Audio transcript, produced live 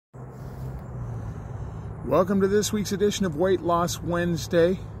Welcome to this week's edition of Weight Loss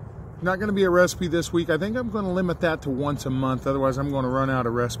Wednesday. Not going to be a recipe this week. I think I'm going to limit that to once a month. Otherwise, I'm going to run out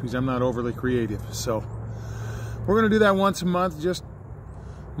of recipes. I'm not overly creative. So we're going to do that once a month. Just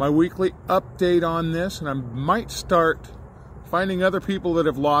my weekly update on this. And I might start finding other people that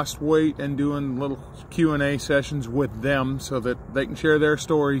have lost weight and doing little Q&A sessions with them so that they can share their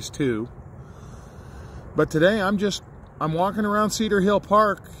stories too. But today I'm walking around Cedar Hill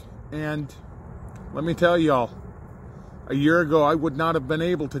Park, and let me tell y'all, a year ago I would not have been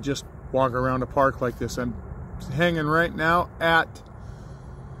able to just walk around a park like this. I'm hanging right now at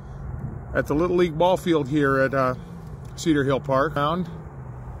the Little League ball field here at Cedar Hill Park. Other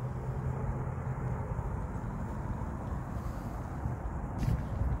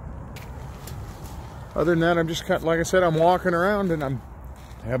than that, I'm just like I said, I'm walking around, and I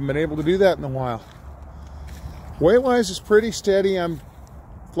haven't been able to do that in a while. Weight-wise, it's pretty steady. I'm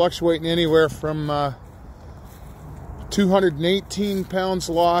fluctuating anywhere from 218 pounds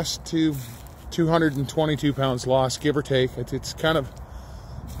lost to 222 pounds lost, give or take. It's kind of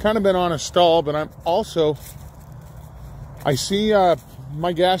been on a stall, but I see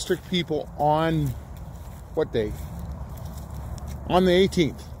my gastric people on what day? On the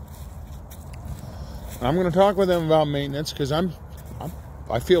 18th. I'm going to talk with them about maintenance because I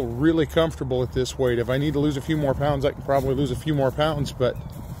feel really comfortable at this weight. If I need to lose a few more pounds, I can probably lose a few more pounds, but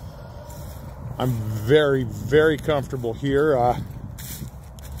I'm very, very comfortable here.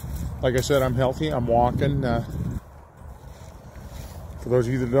 Like I said, I'm healthy. I'm walking. For those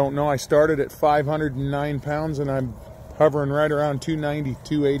of you that don't know, I started at 509 pounds, and I'm hovering right around 290,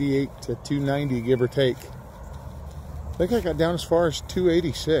 288 to 290, give or take. I think I got down as far as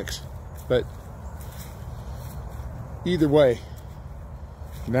 286, but either way,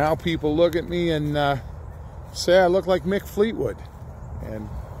 now people look at me and say I look like Mick Fleetwood. And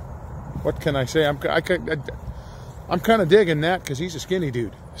what can I say? I'm kind of digging that because he's a skinny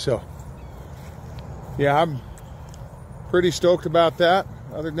dude. So, yeah, I'm pretty stoked about that.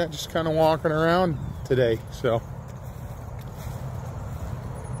 Other than that, just kind of walking around today. So,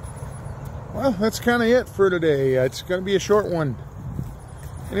 well, that's kind of it for today. It's going to be a short one.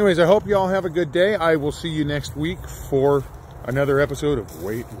 Anyways, I hope you all have a good day. I will see you next week for another episode of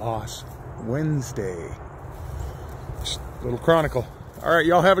Weight Loss Wednesday. Just a little chronicle. All right,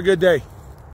 y'all have a good day.